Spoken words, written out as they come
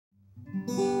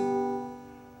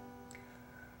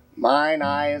Mine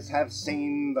eyes have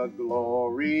seen the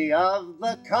glory of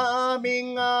the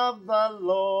coming of the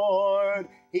Lord.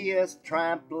 He is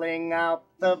trampling out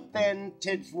the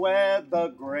vintage where the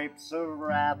grapes of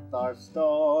wrath are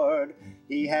stored.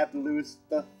 He hath loosed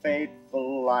the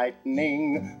fateful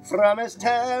lightning from his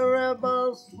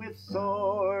terrible swift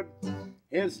sword.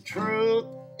 His truth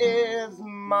is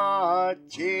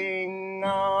marching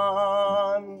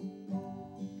on.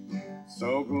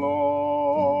 So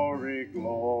glory,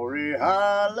 glory,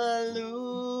 hallelujah.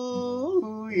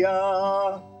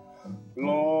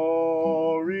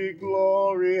 Glory,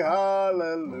 glory,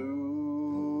 hallelujah.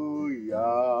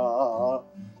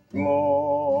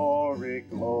 Glory,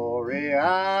 glory,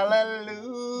 hallelujah.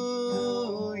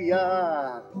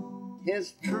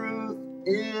 His truth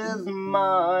is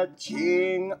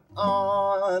marching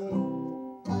on.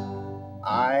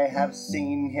 I have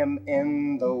seen him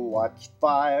in the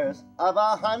watchfires of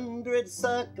 100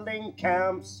 circling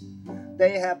camps.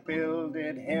 They have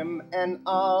builded him an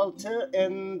altar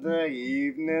in the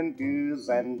evening dews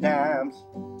and damps.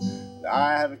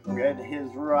 I have read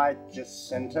his righteous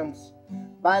sentence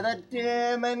by the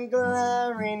dim and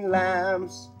glaring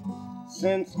lamps,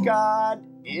 since God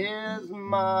is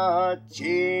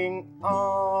marching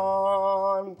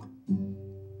on.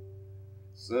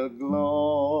 So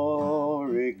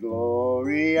glory,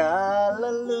 glory,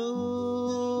 hallelujah.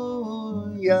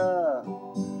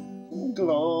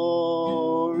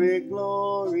 Glory,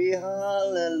 glory,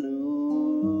 hallelujah.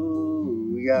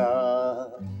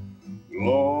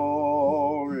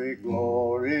 Glory,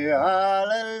 glory,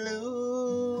 hallelujah.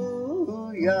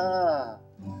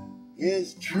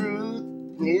 His truth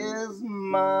is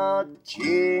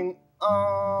marching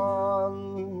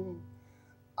on.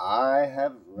 I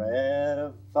have read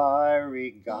a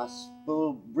fiery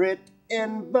gospel writ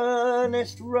in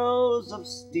burnished rows of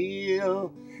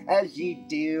steel. As ye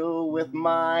deal with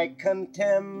my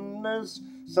contemners,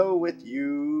 so with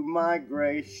you my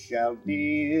grace shall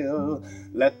deal.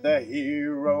 Let the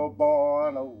hero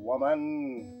born of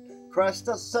woman crush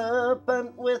the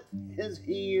serpent with his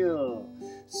heel,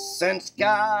 since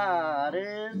God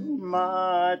is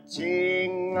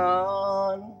marching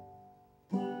on.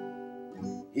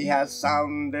 He has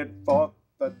sounded forth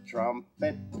the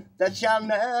trumpet that shall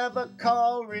never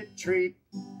call retreat,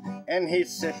 and he's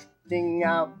sifting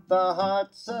out the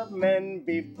hearts of men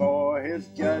before his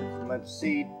judgment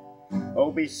seat.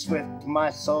 Oh, be swift, my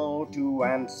soul, to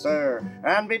answer,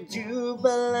 and be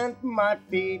jubilant, my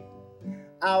feet.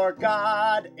 Our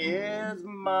God is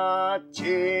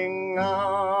marching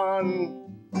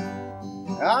on.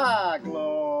 Ah,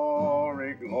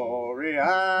 glory, glory,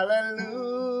 hallelujah.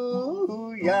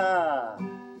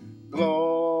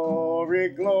 Glory,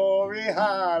 glory,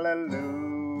 hallelujah.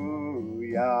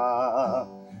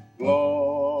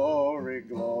 Glory,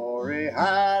 glory,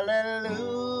 hallelujah.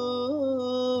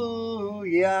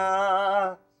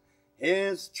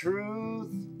 His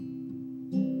truth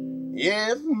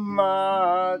is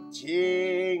marching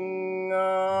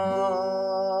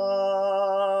on.